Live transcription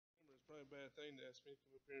bad thing to ask me to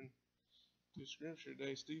come up here and do scripture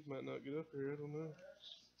today. Steve might not get up here. I don't know.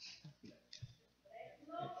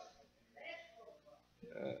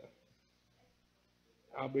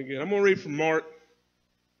 I'll begin. I'm going to read from Mark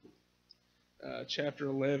chapter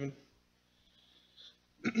 11.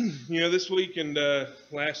 This week and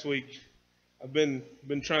last week, I've been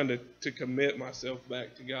trying to commit myself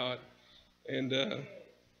back to God and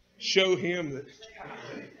show Him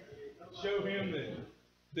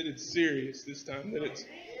that it's serious this time. That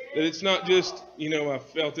it's not just I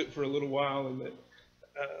felt it for a little while and that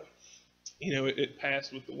it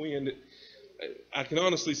passed with the wind. I can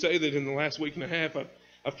honestly say that in the last week and a half,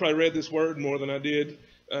 I've probably read this word more than I did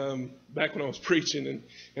back when I was preaching,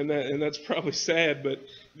 and that's probably sad. But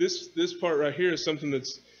this part right here is something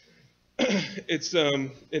that's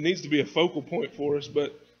it needs to be a focal point for us,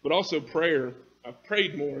 but also prayer. I've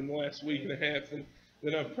prayed more in the last week and a half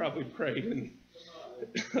than I've probably prayed in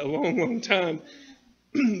a long time.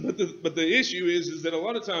 But the issue is that a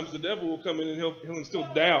lot of times the devil will come in and he'll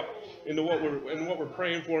instill doubt into what we're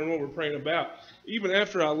praying for and what we're praying about. Even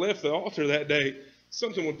after I left the altar that day,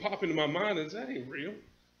 something would pop into my mind and say, "That ain't real.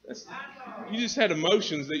 You just had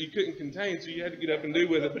emotions that you couldn't contain, so you had to get up and do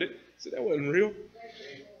with it." But that wasn't real.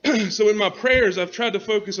 So in my prayers, I've tried to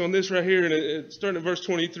focus on this right here, and it's starting at verse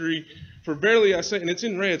 23. For verily I say, and it's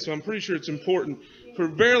in red, so I'm pretty sure it's important. For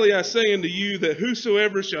verily I say unto you that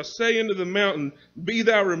whosoever shall say unto the mountain, Be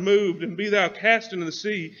thou removed, and be thou cast into the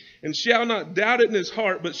sea, and shall not doubt it in his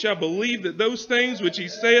heart, but shall believe that those things which he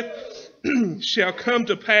saith shall come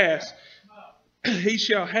to pass, he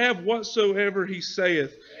shall have whatsoever he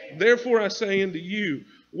saith. Therefore I say unto you,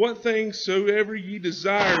 what things soever ye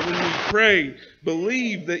desire when ye pray,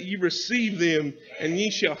 believe that ye receive them, and ye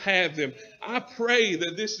shall have them. I pray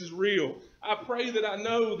that this is real. I pray that I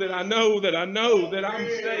know that I'm saved,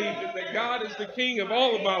 and that God is the King of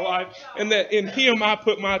all of my life, and that in Him I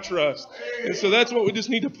put my trust. And so that's what we just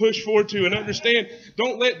need to push forward to and understand.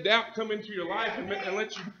 Don't let doubt come into your life and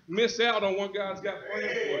let you miss out on what God's got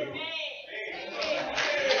planned for you.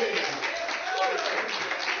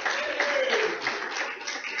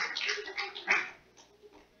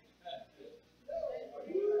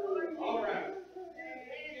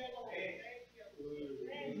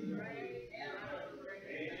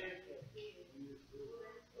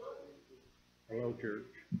 Hello, church.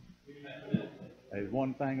 There's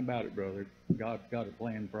one thing about it, brother. God's got a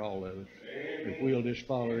plan for all of us, if we'll just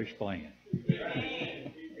follow His plan.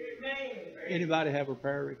 Anybody have a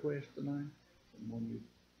prayer request tonight?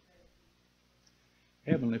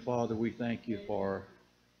 Heavenly Father, we thank You for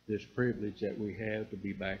this privilege that we have to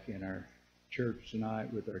be back in our church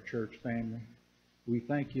tonight with our church family. We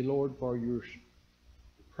thank You, Lord, for Your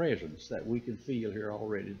presence that we can feel here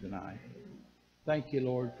already tonight. Thank You,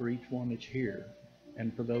 Lord, for each one that's here.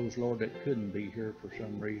 And for those, Lord, that couldn't be here for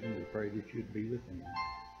some reason, we pray that You'd be with them.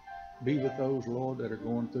 Be with those, Lord, that are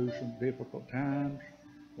going through some difficult times,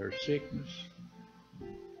 their sickness,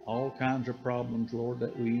 all kinds of problems, Lord,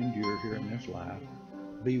 that we endure here in this life.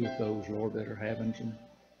 Be with those, Lord, that are having some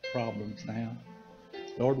problems now.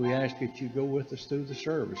 Lord, we ask that You go with us through the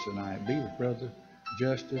service tonight. Be with Brother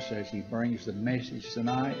Justice as he brings the message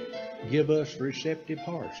tonight. Give us receptive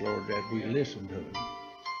hearts, Lord, as we listen to Him.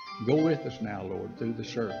 Go with us now, Lord, through the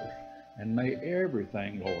service. And may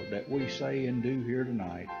everything, Lord, that we say and do here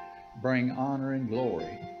tonight bring honor and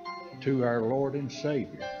glory to our Lord and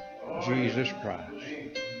Savior, Jesus Christ.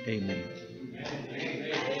 Amen.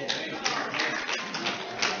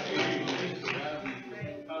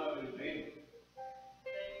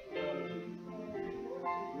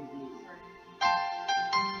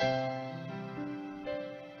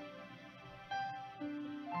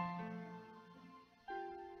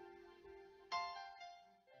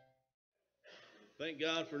 Thank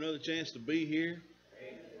God for another chance to be here.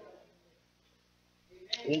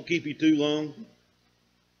 Won't keep you too long.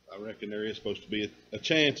 I reckon there is supposed to be a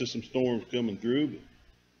chance of some storms coming through,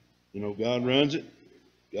 but God runs it.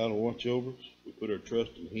 God will watch over us. We put our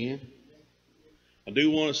trust in Him. I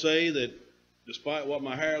do want to say that despite what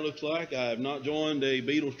my hair looks like, I have not joined a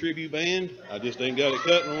Beatles tribute band. I just ain't got it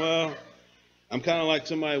cut in a while. I'm kind of like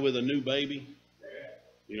somebody with a new baby.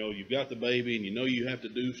 You've got the baby and you have to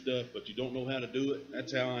do stuff, but you don't know how to do it.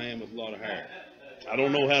 That's how I am with a lot of hair. I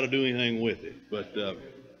don't know how to do anything with it. But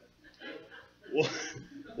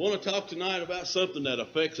want to talk tonight about something that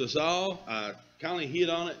affects us all. I kind of hit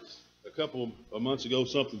on it a couple of months ago,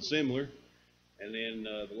 something similar. And then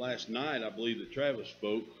the last night, I believe that Travis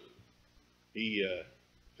spoke. He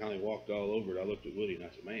kind of walked all over it. I looked at Woody and I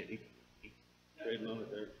said, man, he treading on it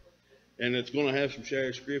there. And it's going to have some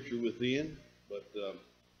shared scripture within. But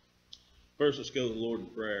first, let's go to the Lord in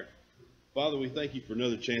prayer. Father, we thank you for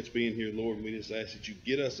another chance being here, Lord, and we just ask that you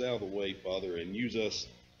get us out of the way, Father, and use us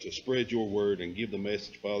to spread your word and give the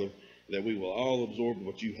message, Father, that we will all absorb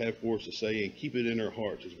what you have for us to say and keep it in our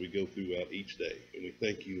hearts as we go throughout each day. And we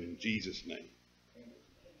thank you in Jesus'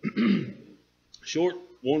 name. Short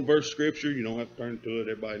one verse scripture, you don't have to turn to it,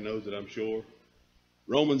 everybody knows it, I'm sure.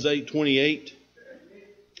 Romans 8:28.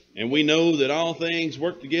 And we know that all things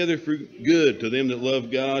work together for good to them that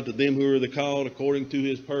love God, to them who are the called according to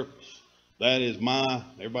his purpose. That is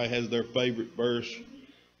everybody has their favorite verse.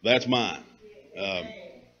 That's mine. And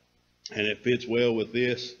it fits well with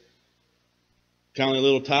this. Kind of a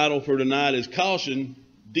little title for tonight is Caution,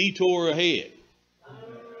 Detour Ahead.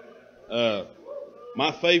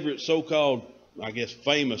 My favorite so-called, I guess,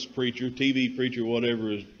 famous preacher, TV preacher,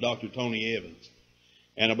 whatever, is Dr. Tony Evans.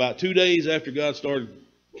 And about 2 days after God started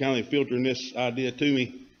kind of filtering this idea to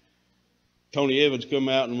me, Tony Evans come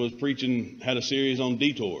out and was preaching, had a series on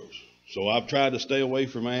detours. So I've tried to stay away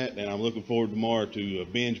from that, and I'm looking forward tomorrow to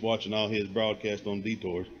binge watching all his broadcasts on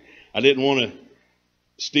detours. I didn't want to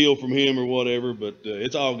steal from him or whatever, but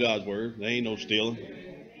it's all God's word. There ain't no stealing.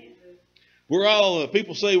 We're all,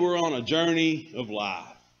 people say we're on a journey of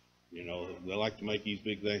life. You know, they like to make these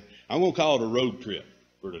big things. I'm going to call it a road trip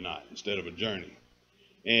for tonight instead of a journey.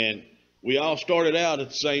 And we all started out at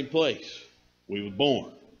the same place. We were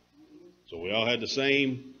born. So we all had the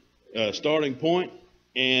same starting point,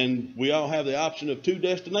 and we all have the option of two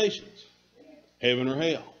destinations, heaven or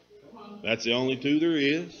hell. That's the only two there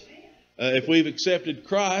is. If we've accepted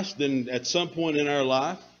Christ, then at some point in our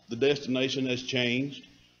life, the destination has changed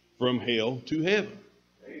from hell to heaven.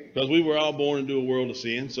 Because we were all born into a world of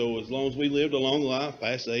sin, so as long as we lived a long life,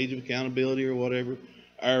 past the age of accountability or whatever,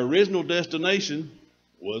 our original destination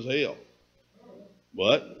was hell.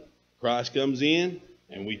 But Christ comes in,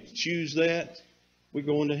 and we choose that, we're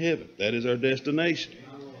going to heaven. That is our destination.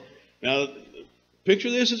 Now, picture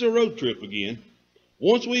this as a road trip again.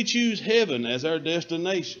 Once we choose heaven as our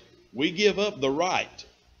destination, we give up the right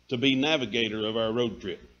to be navigator of our road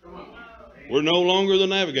trip. We're no longer the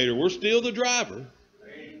navigator. We're still the driver.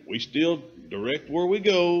 We still direct where we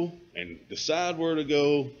go and decide where to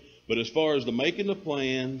go. But as far as the making the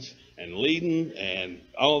plans and leading and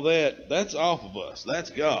all that, that's off of us. That's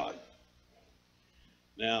God.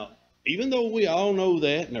 Now, even though we all know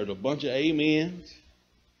that, and there's a bunch of amens,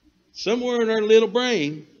 somewhere in our little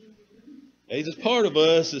brain, there's a part of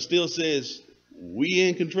us that still says, we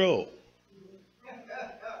in control.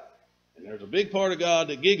 And there's a big part of God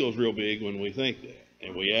that giggles real big when we think that,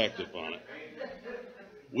 and we act upon it.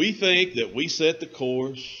 We think that we set the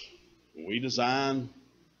course, we design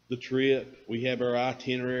the trip, we have our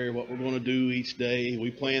itinerary, what we're going to do each day, we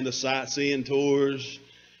plan the sightseeing tours,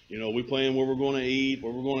 you know, we plan where we're going to eat,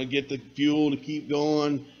 where we're going to get the fuel to keep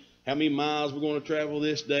going, how many miles we're going to travel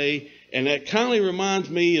this day. And that kind of reminds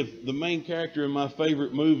me of the main character in my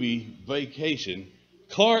favorite movie, Vacation,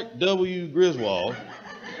 Clark W. Griswold,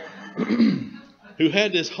 who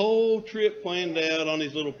had this whole trip planned out on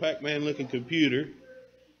his little Pac-Man looking computer.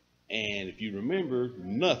 And if you remember,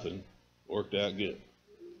 nothing worked out good.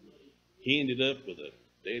 He ended up with a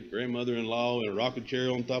dead grandmother-in-law in a rocking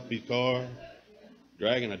chair on top of his car,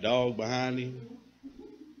 dragging a dog behind him,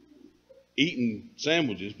 eating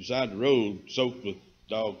sandwiches beside the road soaked with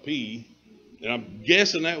dog pee. And I'm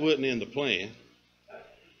guessing that wasn't in the plan.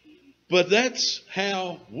 But that's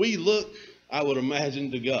how we look, I would imagine,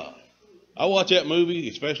 to God. I watch that movie,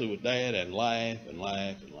 especially with Dad, and laugh and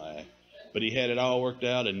laugh and laugh. But he had it all worked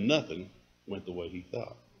out and nothing went the way he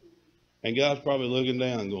thought. And God's probably looking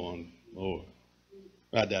down going, Lord.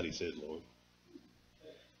 I doubt he says Lord.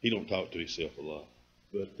 He don't talk to himself a lot.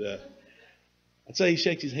 But I'd say he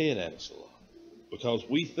shakes his head at us a lot. Because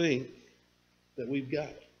we think that we've got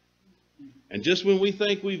it. And just when we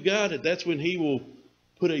think we've got it, that's when he will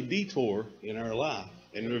put a detour in our life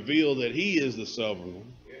and reveal that he is the sovereign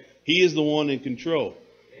one. He is the one in control.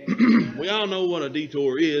 We all know what a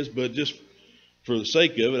detour is, but just for the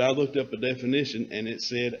sake of it, I looked up a definition and it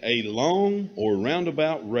said a long or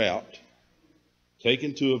roundabout route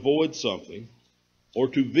taken to avoid something or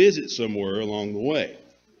to visit somewhere along the way.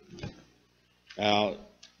 Now,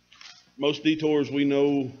 most detours we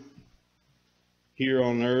know here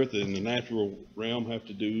on earth in the natural realm have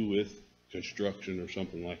to do with construction or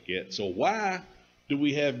something like that. So why do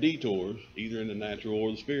we have detours either in the natural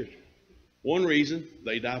or the spiritual? One reason,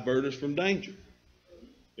 they divert us from danger.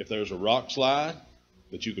 If there's a rock slide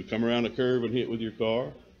that you could come around a curve and hit with your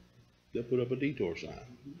car, they'll put up a detour sign.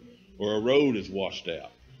 Or a road is washed out.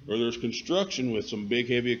 Or there's construction with some big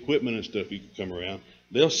heavy equipment and stuff you can come around.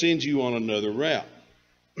 They'll send you on another route.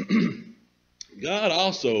 God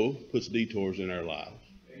also puts detours in our lives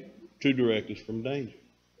to direct us from danger.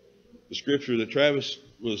 The scripture that Travis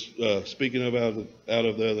was speaking of out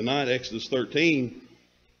of the other night, Exodus 13,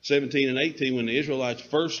 17 and 18, when the Israelites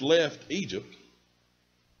first left Egypt,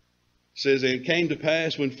 says, "And it came to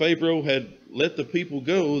pass when Pharaoh had let the people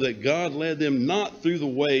go, that God led them not through the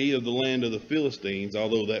way of the land of the Philistines,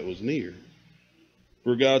 although that was near.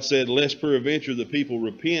 For God said, lest peradventure the people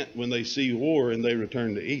repent when they see war and they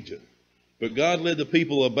return to Egypt. But God led the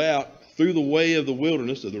people about through the way of the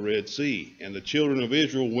wilderness of the Red Sea, and the children of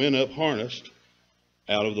Israel went up harnessed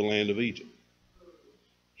out of the land of Egypt."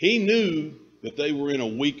 He knew that they were in a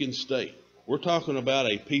weakened state. We're talking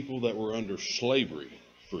about a people that were under slavery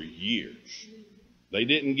for years. They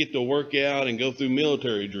didn't get to work out and go through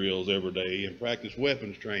military drills every day and practice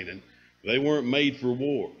weapons training. They weren't made for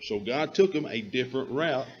war. So God took them a different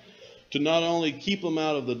route to not only keep them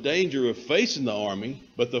out of the danger of facing the army,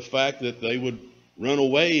 but the fact that they would run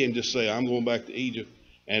away and just say, "I'm going back to Egypt,"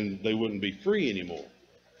 and they wouldn't be free anymore.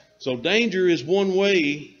 So danger is one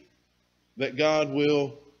way that God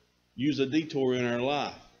will use a detour in our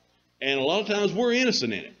life. And a lot of times we're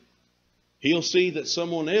innocent in it. He'll see that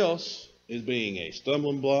someone else is being a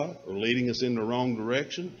stumbling block or leading us in the wrong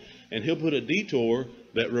direction, and he'll put a detour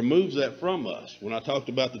that removes that from us. When I talked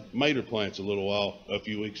about the tomato plants a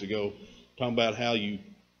few weeks ago, talking about how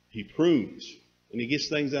he prunes and he gets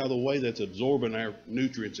things out of the way that's absorbing our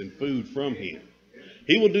nutrients and food from him.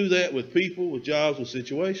 He will do that with people, with jobs, with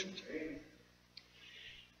situations.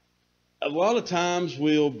 A lot of times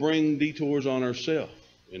we'll bring detours on ourselves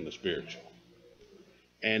in the spiritual.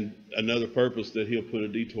 And another purpose that he'll put a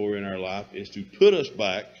detour in our life is to put us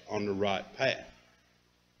back on the right path.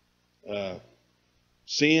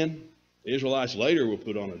 Sin, the Israelites later were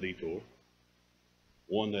put on a detour.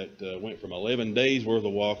 One that went from 11 days worth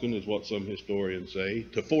of walking, is what some historians say,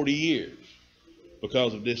 to 40 years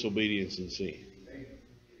because of disobedience and sin.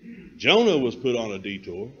 Jonah was put on a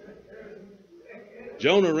detour.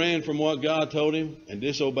 Jonah ran from what God told him and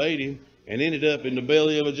disobeyed him and ended up in the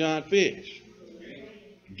belly of a giant fish.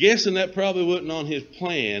 Guessing that probably wasn't on his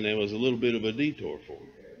plan. It was a little bit of a detour for him.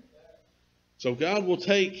 So God will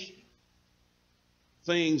take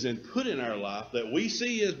things and put in our life that we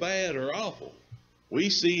see as bad or awful. We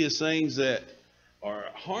see as things that are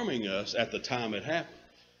harming us at the time it happens.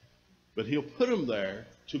 But he'll put them there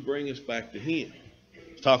to bring us back to him.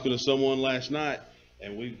 I was talking to someone last night,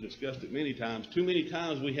 and we've discussed it many times. Too many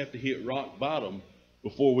times we have to hit rock bottom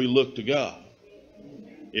before we look to God.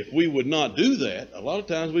 If we would not do that, a lot of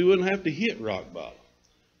times we wouldn't have to hit rock bottom.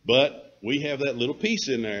 But we have that little piece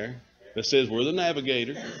in there that says we're the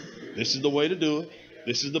navigator. This is the way to do it.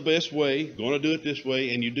 This is the best way. Going to do it this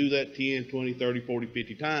way. And you do that 10, 20, 30, 40,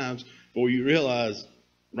 50 times before you realize,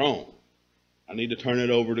 wrong. I need to turn it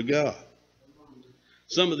over to God.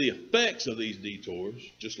 Some of the effects of these detours,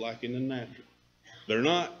 just like in the natural, they're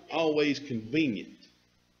not always convenient.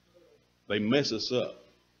 They mess us up.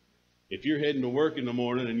 If you're heading to work in the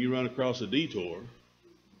morning and you run across a detour,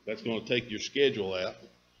 that's going to take your schedule out.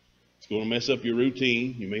 It's going to mess up your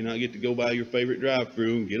routine. You may not get to go by your favorite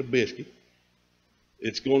drive-thru and get a biscuit.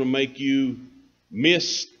 It's going to make you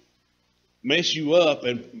mess you up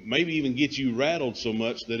and maybe even get you rattled so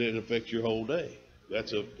much that it affects your whole day.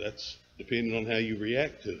 That's depending on how you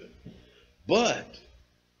react to it. But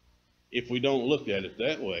if we don't look at it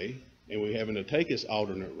that way and we're having to take this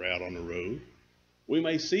alternate route on the road, we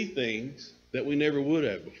may see things that we never would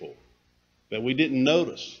have before, that we didn't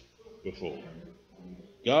notice before.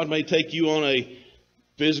 God may take you on a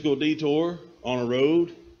physical detour on a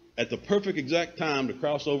road at the perfect exact time to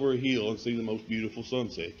cross over a hill and see the most beautiful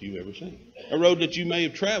sunset you've ever seen. A road that you may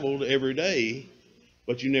have traveled every day,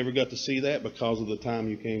 but you never got to see that because of the time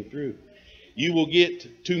you came through. You will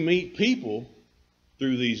get to meet people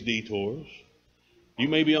through these detours. You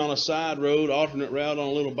may be on a side road, alternate route on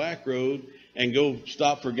a little back road, and go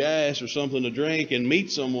stop for gas or something to drink and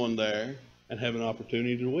meet someone there and have an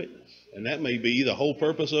opportunity to witness. And that may be the whole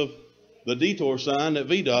purpose of the detour sign that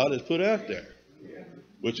VDOT has put out there.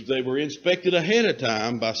 Which if they were inspected ahead of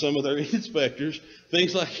time by some of their inspectors,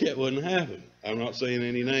 things like that wouldn't happen. I'm not saying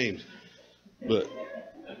any names, but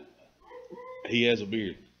he has a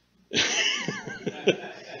beard.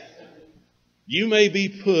 You may be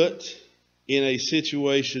put in a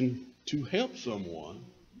situation to help someone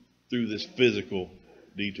through this physical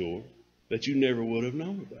detour that you never would have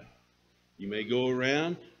known about. You may go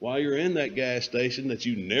around while you're in that gas station that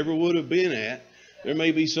you never would have been at. There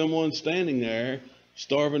may be someone standing there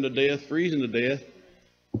starving to death, freezing to death,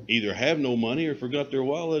 either have no money or forgot their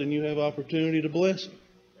wallet, and you have opportunity to bless them.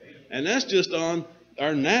 And that's just on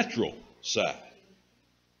our natural side.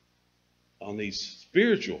 On these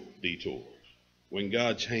spiritual detours, when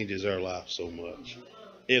God changes our life so much,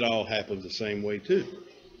 it all happens the same way too.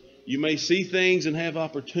 You may see things and have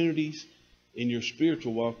opportunities in your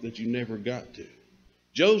spiritual walk that you never got to.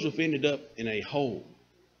 Joseph ended up in a hole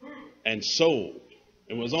and sold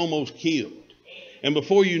and was almost killed. And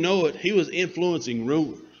before you know it, he was influencing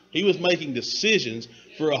rulers. He was making decisions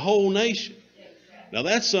for a whole nation. Now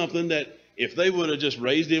that's something that if they would have just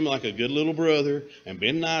raised him like a good little brother and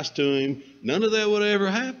been nice to him, none of that would have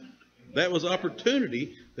ever happened. That was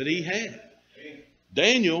opportunity that he had.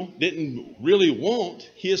 Daniel didn't really want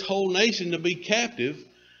his whole nation to be captive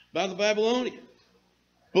by the Babylonians.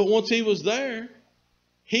 But once he was there,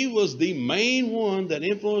 he was the main one that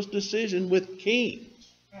influenced decision with kings.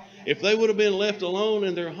 If they would have been left alone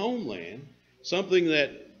in their homeland, something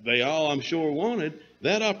that they all, I'm sure, wanted,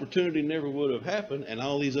 that opportunity never would have happened, and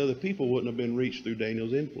all these other people wouldn't have been reached through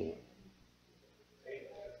Daniel's influence.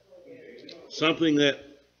 Something that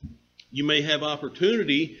you may have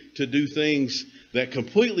opportunity to do things that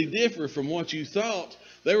completely differ from what you thought.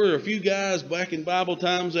 There were a few guys back in Bible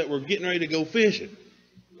times that were getting ready to go fishing.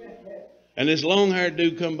 And this long-haired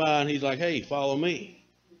dude come by and he's like, hey, follow me.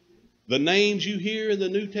 The names you hear in the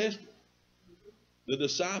New Testament, the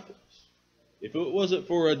disciples, if it wasn't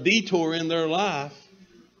for a detour in their life,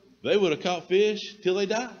 they would have caught fish till they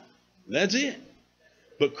died. That's it.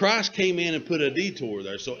 But Christ came in and put a detour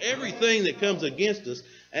there. So everything that comes against us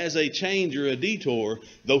as a change or a detour,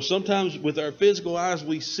 though sometimes with our physical eyes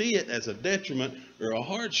we see it as a detriment or a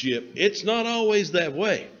hardship, it's not always that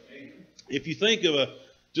way. If you think of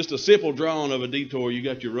just a simple drawing of a detour, you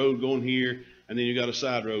got your road going here, and then you got a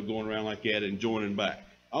side road going around like that and joining back.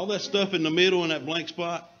 All that stuff in the middle in that blank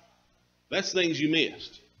spot, that's things you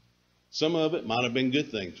missed. Some of it might have been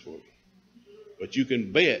good things for you. But you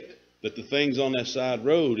can bet that the things on that side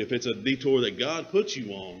road, if it's a detour that God puts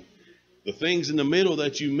you on, the things in the middle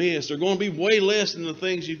that you missed are going to be way less than the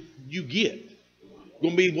things you get.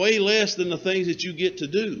 Going to be way less than the things that you get to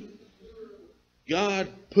do. God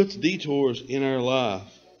puts detours in our life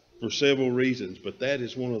for several reasons, but that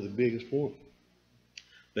is one of the biggest ones.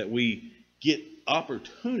 That we get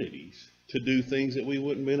opportunities to do things that we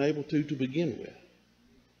wouldn't have been able to begin with.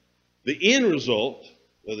 The end result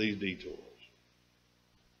of these detours.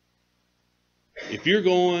 If you're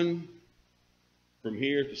going from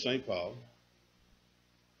here to St. Paul,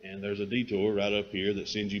 and there's a detour right up here that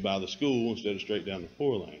sends you by the school instead of straight down the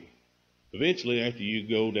 4-lane, eventually after you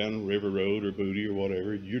go down River Road or Booty or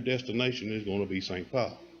whatever, your destination is going to be St.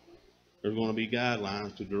 Paul. There's going to be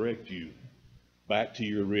guidelines to direct you back to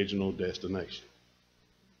your original destination.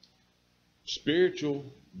 Spiritual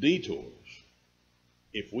detours,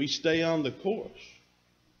 if we stay on the course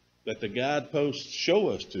that the guideposts show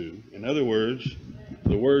us to, in other words,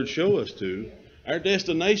 the words show us to, our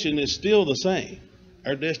destination is still the same.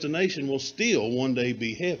 Our destination will still one day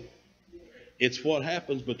be heaven. It's what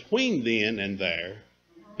happens between then and there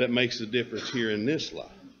that makes the difference here in this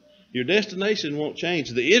life. Your destination won't change.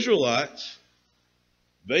 The Israelites,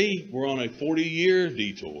 they were on a 40-year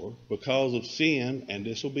detour because of sin and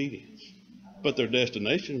disobedience. But their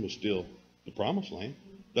destination was still the promised land.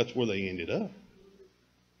 That's where they ended up.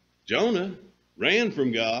 Jonah ran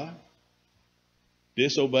from God,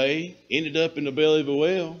 disobeyed, ended up in the belly of a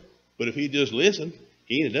whale. But if he just listened,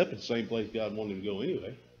 he ended up at the same place God wanted him to go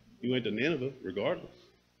anyway. He went to Nineveh regardless.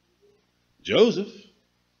 Joseph,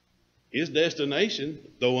 his destination,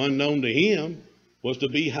 though unknown to him, was to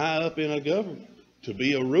be high up in a government, to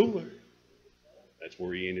be a ruler. That's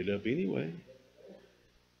where he ended up anyway.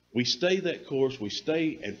 We stay that course. We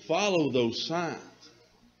stay and follow those signs.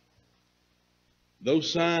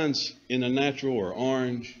 Those signs in the natural are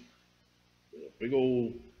orange, with a big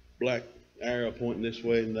old black arrow pointing this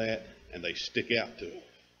way and that, and they stick out to it.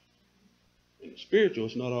 In the spiritual,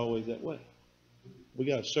 it's not always that way. We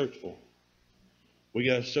got to search for them. We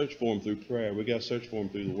got to search for them through prayer. We got to search for them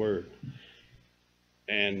through the Word.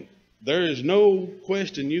 And there is no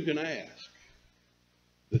question you can ask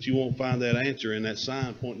that you won't find that answer in that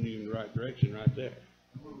sign pointing you in the right direction right there.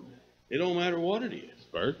 It don't matter what it is,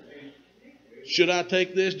 Bert. Should I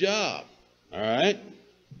take this job? All right.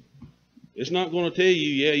 It's not going to tell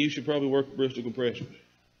you, yeah, you should probably work at Bristol Compressors.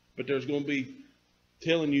 But there's going to be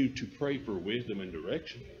telling you to pray for wisdom and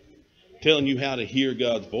direction. Telling you how to hear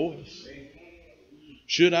God's voice.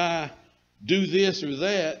 Should I do this or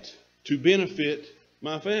that to benefit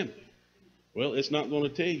my family? Well, it's not going to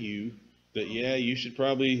tell you that, yeah, you should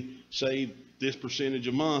probably save this percentage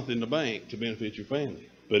a month in the bank to benefit your family.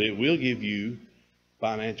 But it will give you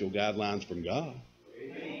financial guidelines from God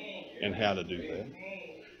and how to do that.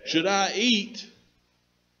 Should I eat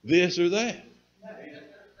this or that?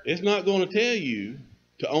 It's not going to tell you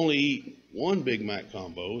to only eat one Big Mac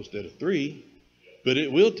combo instead of 3, but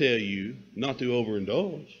it will tell you not to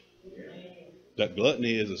overindulge. That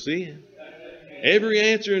gluttony is a sin. Every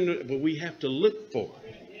answer, but we have to look for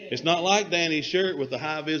it. It's not like Danny's shirt with the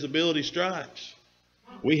high visibility stripes.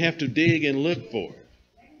 We have to dig and look for it.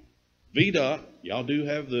 VDOT, y'all do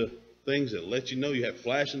have the things that let you know. You have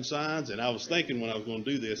flashing signs, and I was thinking when I was going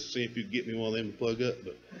to do this, to see if you could get me one of them to plug up,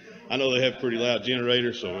 but I know they have pretty loud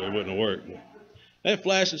generators, so it wouldn't work. They have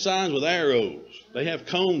flashing signs with arrows. They have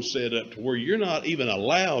cones set up to where you're not even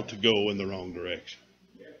allowed to go in the wrong direction.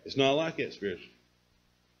 It's not like that spiritually.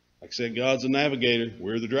 Like I said, God's the navigator.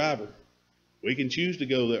 We're the driver. We can choose to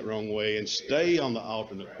go that wrong way and stay on the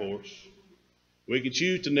alternate course. We can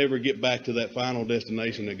choose to never get back to that final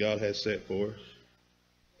destination that God has set for us.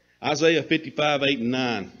 Isaiah 55, 8 and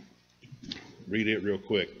 9. Read it real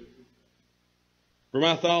quick. For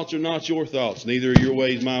my thoughts are not your thoughts, neither are your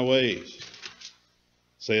ways my ways,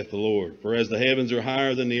 saith the Lord. For as the heavens are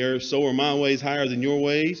higher than the earth, so are my ways higher than your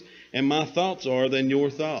ways, and my thoughts are than your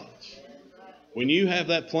thoughts. When you have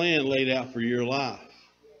that plan laid out for your life,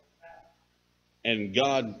 and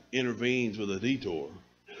God intervenes with a detour,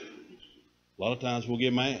 a lot of times we'll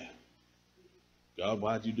get mad. God,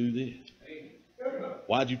 why'd you do this?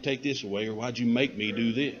 Why'd you take this away, or why'd you make me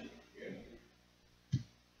do this?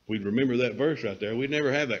 We'd remember that verse right there. We'd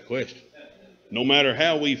never have that question. No matter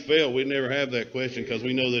how we felt, we'd never have that question, because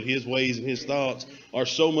we know that His ways and His thoughts are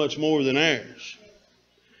so much more than ours.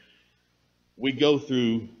 We go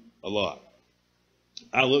through a lot.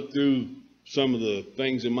 I look through some of the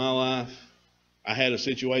things in my life. I had a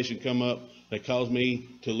situation come up that caused me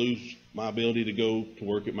to lose my ability to go to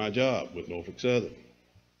work at my job with Norfolk Southern.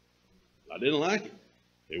 I didn't like it.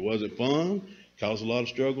 It wasn't fun. Caused a lot of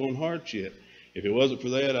struggle and hardship. If it wasn't for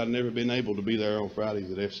that, I'd never been able to be there on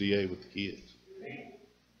Fridays at FCA with the kids.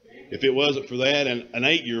 If it wasn't for that, an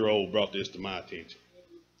 8-year-old brought this to my attention.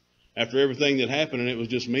 After everything that happened, and it was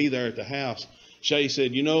just me there at the house, Shay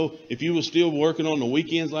said, you know, if you were still working on the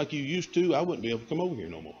weekends like you used to, I wouldn't be able to come over here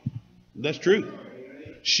no more. That's true.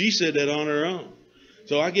 She said that on her own.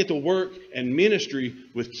 So I get to work and ministry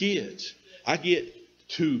with kids. I get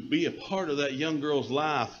to be a part of that young girl's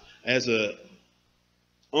life as a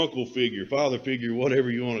uncle figure, father figure, whatever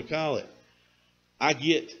you want to call it. I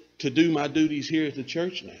get to do my duties here at the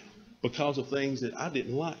church now because of things that I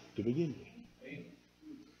didn't like to begin with.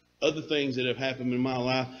 Other things that have happened in my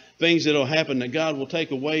life, things that will happen that God will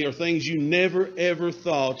take away, are things you never ever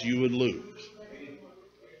thought you would lose.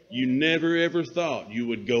 You never ever thought you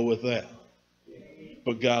would go without.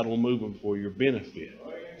 But God will move them for your benefit.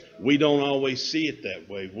 We don't always see it that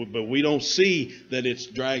way, but we don't see that it's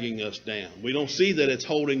dragging us down. We don't see that it's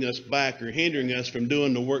holding us back or hindering us from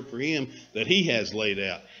doing the work for Him that He has laid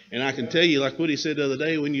out. And I can tell you, like what he said the other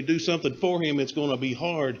day, when you do something for Him, it's going to be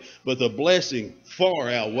hard, but the blessing far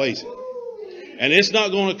outweighs it. And it's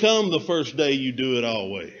not going to come the first day you do it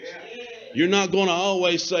always. You're not going to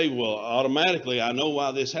always say, well, automatically, I know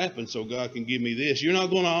why this happened, so God can give me this. You're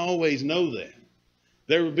not going to always know that.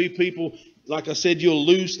 There will be people, like I said, you'll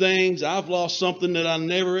lose things. I've lost something that I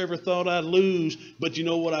never ever thought I'd lose. But you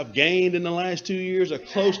know what I've gained in the last 2 years? A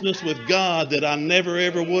closeness with God that I never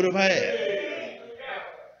ever would have had.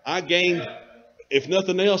 I gained, if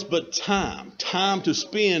nothing else, but time. Time to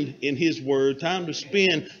spend in His Word. Time to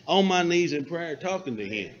spend on my knees in prayer talking to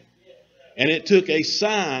Him. And it took a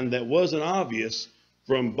sign that wasn't obvious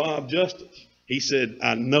from Bob Justice. He said,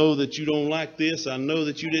 I know that you don't like this. I know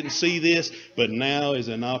that you didn't see this. But now is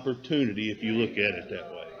an opportunity if you look at it that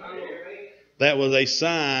way. That was a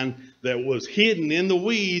sign that was hidden in the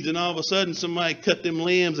weeds. And all of a sudden somebody cut them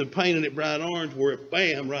limbs and painted it bright orange where it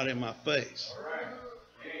bam right in my face.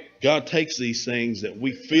 God takes these things that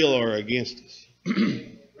we feel are against us.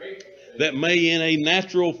 That may in a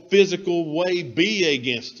natural physical way be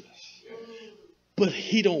against us. But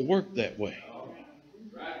He don't work that way.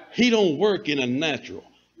 He don't work in a natural,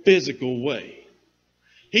 physical way.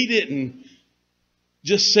 He didn't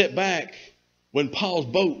just sit back when Paul's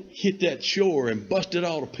boat hit that shore and busted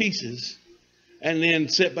all to pieces and then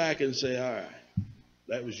sit back and say, all right,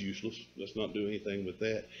 that was useless. Let's not do anything with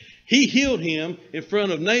that. He healed him in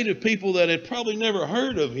front of native people that had probably never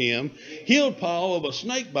heard of him, healed Paul of a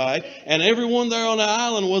snake bite, and everyone there on the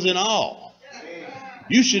island was in awe.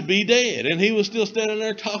 You should be dead. And he was still standing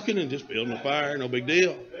there talking and just building a fire, no big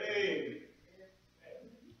deal.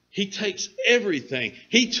 He takes everything.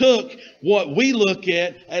 He took what we look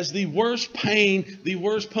at as the worst pain, the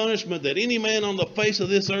worst punishment that any man on the face of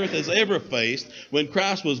this earth has ever faced when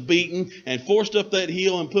Christ was beaten and forced up that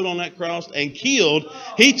hill and put on that cross and killed.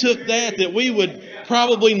 He took that we would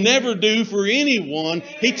probably never do for anyone.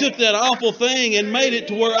 He took that awful thing and made it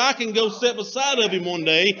to where I can go sit beside of him one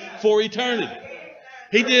day for eternity.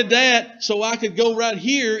 He did that so I could go right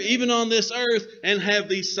here, even on this earth, and have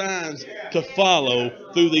these signs to follow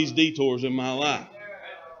through these detours in my life.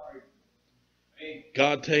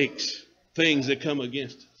 God takes things that come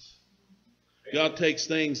against us. God takes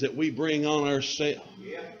things that we bring on ourselves.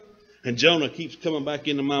 And Jonah keeps coming back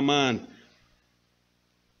into my mind.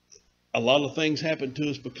 A lot of things happen to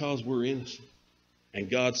us because we're innocent. And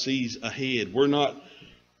God sees ahead.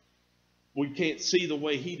 We can't see the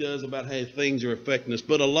way he does about how things are affecting us.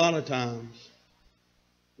 But a lot of times,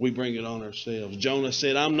 we bring it on ourselves. Jonah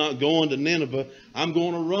said, I'm not going to Nineveh. I'm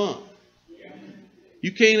going to run.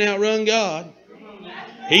 You can't outrun God.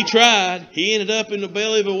 He tried. He ended up in the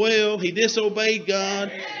belly of a whale. He disobeyed God.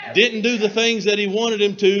 Didn't do the things that he wanted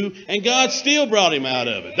him to. And God still brought him out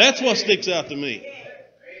of it. That's what sticks out to me.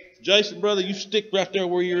 Jason, brother, you stick right there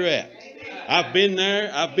where you're at. I've been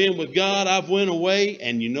there. I've been with God. I've went away.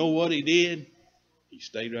 And you know what he did? He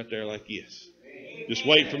stayed right there like this. Just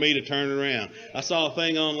wait for me to turn around. I saw a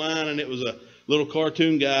thing online, and it was a little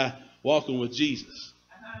cartoon guy walking with Jesus.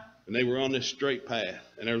 And they were on this straight path.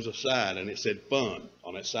 And there was a sign, and it said fun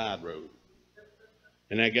on that side road.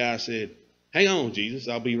 And that guy said, hang on, Jesus,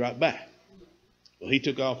 I'll be right back. Well, he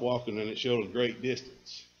took off walking, and it showed a great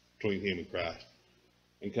distance between him and Christ.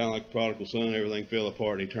 And kind of like the prodigal son, everything fell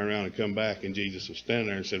apart, and he turned around and come back, and Jesus was standing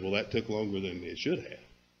there and said, well, that took longer than it should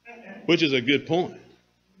have. Which is a good point.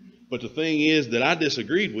 But the thing is that I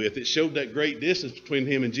disagreed with, it showed that great distance between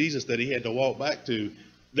him and Jesus that he had to walk back to.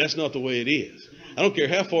 That's not the way it is. I don't care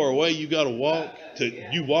how far away you got to walk to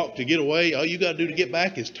get away. All you got to do to get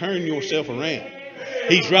back is turn yourself around.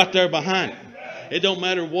 He's right there behind you. It don't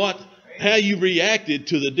matter how you reacted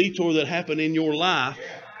to the detour that happened in your life.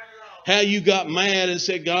 How you got mad and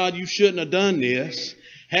said, God, you shouldn't have done this.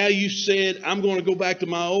 How you said, I'm going to go back to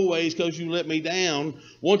my old ways because you let me down.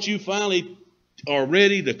 Once you finally are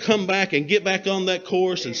ready to come back and get back on that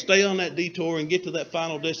course and stay on that detour and get to that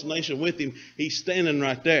final destination with him, he's standing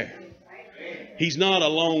right there. He's not a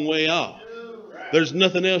long way off. There's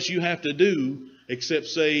nothing else you have to do except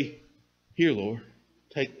say, here, Lord,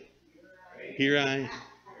 take me. Here I am.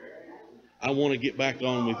 I want to get back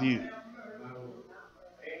on with you.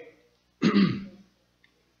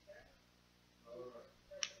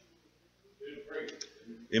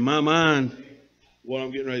 In my mind, what I'm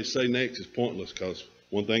getting ready to say next is pointless because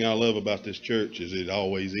one thing I love about this church is it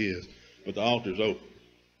always is, but the altar's open.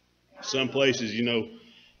 Some places,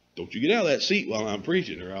 don't you get out of that seat while I'm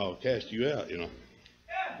preaching or I'll cast you out,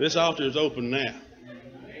 This altar is open now.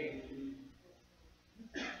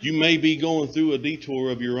 You may be going through a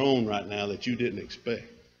detour of your own right now that you didn't expect.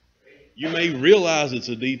 You may realize it's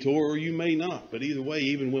a detour or you may not, but either way,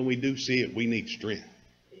 even when we do see it, we need strength.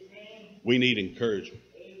 We need encouragement.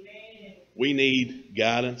 We need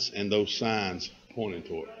guidance and those signs pointing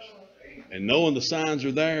toward us. And knowing the signs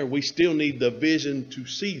are there, we still need the vision to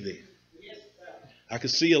see them. I can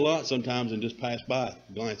see a lot sometimes and just pass by,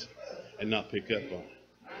 glance and not pick up on it.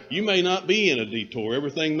 You may not be in a detour.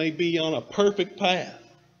 Everything may be on a perfect path.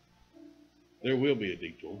 There will be a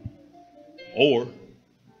detour. Or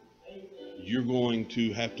you're going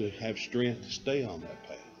to have strength to stay on that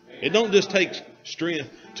path. It don't just take strength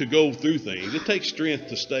to go through things. It takes strength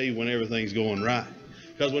to stay when everything's going right.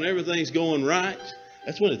 Because when everything's going right,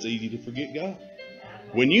 that's when it's easy to forget God.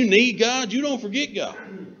 When you need God, you don't forget God.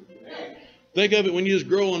 Think of it when you was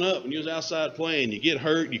growing up, when you was outside playing, you get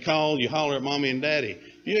hurt, you call, you holler at mommy and daddy.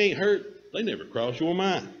 If you ain't hurt, they never cross your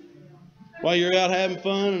mind. While you're out having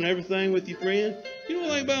fun and everything with your friends, you don't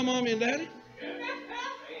think about mommy and daddy.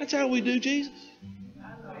 That's how we do Jesus.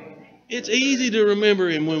 It's easy to remember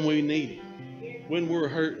him when we need him, when we're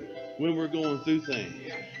hurting, when we're going through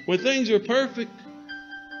things. When things are perfect,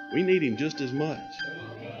 we need him just as much.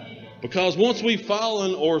 Because once we've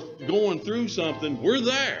fallen or going through something, we're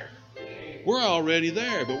there. We're already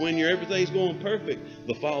there. But when everything's going perfect,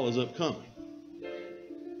 the fall is upcoming.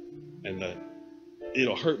 And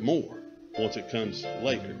it'll hurt more once it comes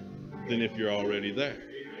later than if you're already there.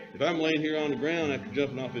 If I'm laying here on the ground after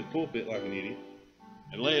jumping off this pulpit like an idiot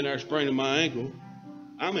and laying there spraining my ankle,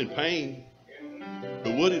 I'm in pain.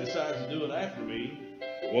 But Woody decides to do it after me,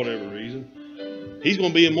 for whatever reason. He's going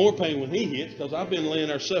to be in more pain when he hits because I've been laying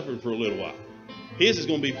there suffering for a little while. His is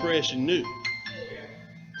going to be fresh and new.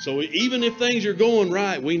 So even if things are going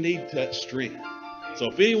right, we need that strength. So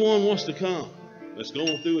if anyone wants to come that's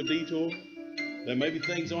going through a detour, that maybe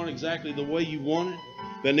things aren't exactly the way you want it,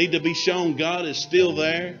 that need to be shown God is still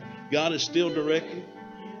there, God is still directing,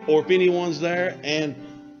 or if anyone's there and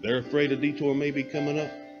they're afraid a detour may be coming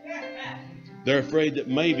up, they're afraid that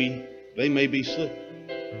maybe they may be slipping,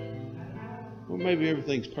 or maybe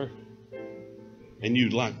everything's perfect and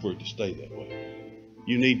you'd like for it to stay that way.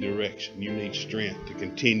 You need direction. You need strength to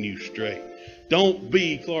continue straight. Don't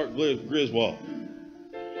be Clark Griswold.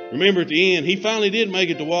 Remember, at the end, he finally did make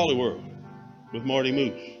it to Wally World with Marty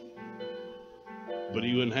Moose. But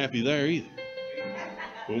he wasn't happy there either.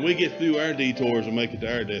 When we get through our detours and make it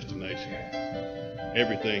to our destination,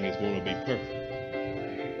 everything is going to be perfect.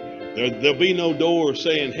 There'll be no door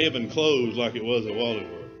saying heaven closed like it was at Wally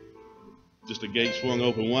World. Just a gate swung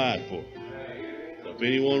open wide for it. So if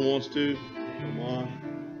anyone wants to, come on,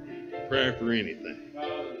 prayer for anything.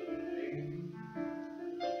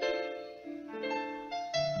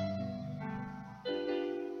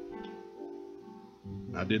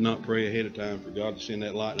 I did not pray ahead of time for God to send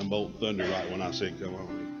that lightning bolt and thunder right when I said come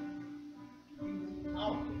on.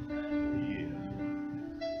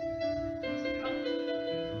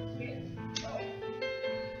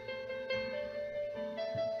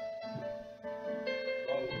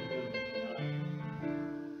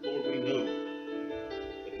 Lord, we know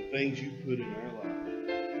that the things you put in our life,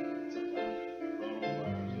 sometimes brought on by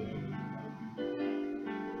ourselves,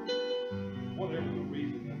 whatever the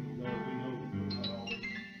reason that we know,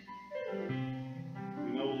 we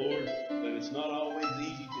know, Lord, that it's not always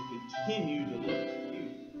easy to continue to look to you,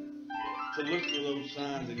 to look for those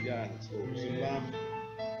signs and guidance, Lord. Sometimes,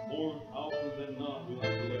 more often than not, we like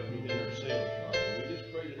to look within ourselves, Father. We just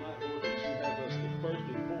pray tonight, Lord, that you have us the first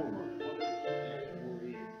and foremost, whatever we're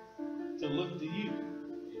in, to look to you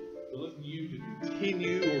to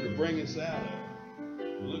continue or to bring us out of,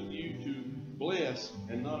 to look to you to bless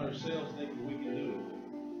and not ourselves thinking we can do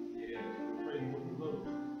it. Yeah, pray for those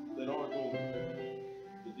that are going through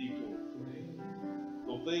the detour.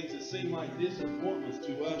 Those things that seem like disappointments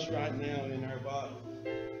to us right now in our body.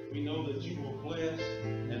 We know that you will bless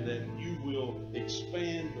and that you will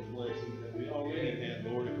expand the blessings that we already have,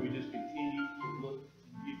 Lord, if we just continue to look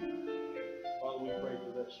to you. Father, we pray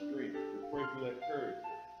for that strength. We pray for that courage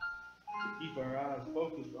to keep our eyes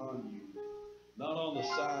focused on you, not on the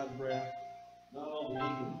side route, not on the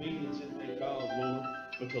inconvenience it may cause, Lord,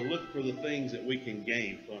 but to look for the things that we can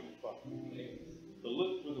gain from it, Father. To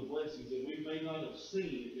look for the blessings that we may not have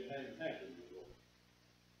seen if it hadn't happened before.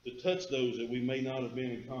 To touch those that we may not have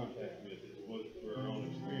been in contact with if it wasn't for our own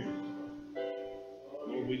experience.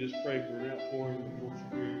 Lord, we just pray for an outpouring of your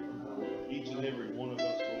Spirit for each and every one of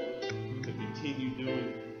us, Lord, to continue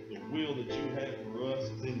doing the will that you have for us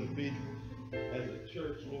as individuals, as a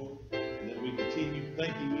church, Lord, and that we continue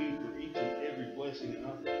thanking you for each and every blessing and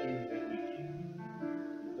opportunity that we get.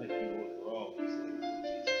 We thank you, Lord, for all these things.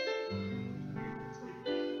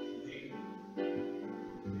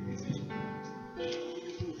 In Jesus'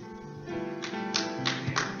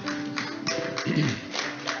 name.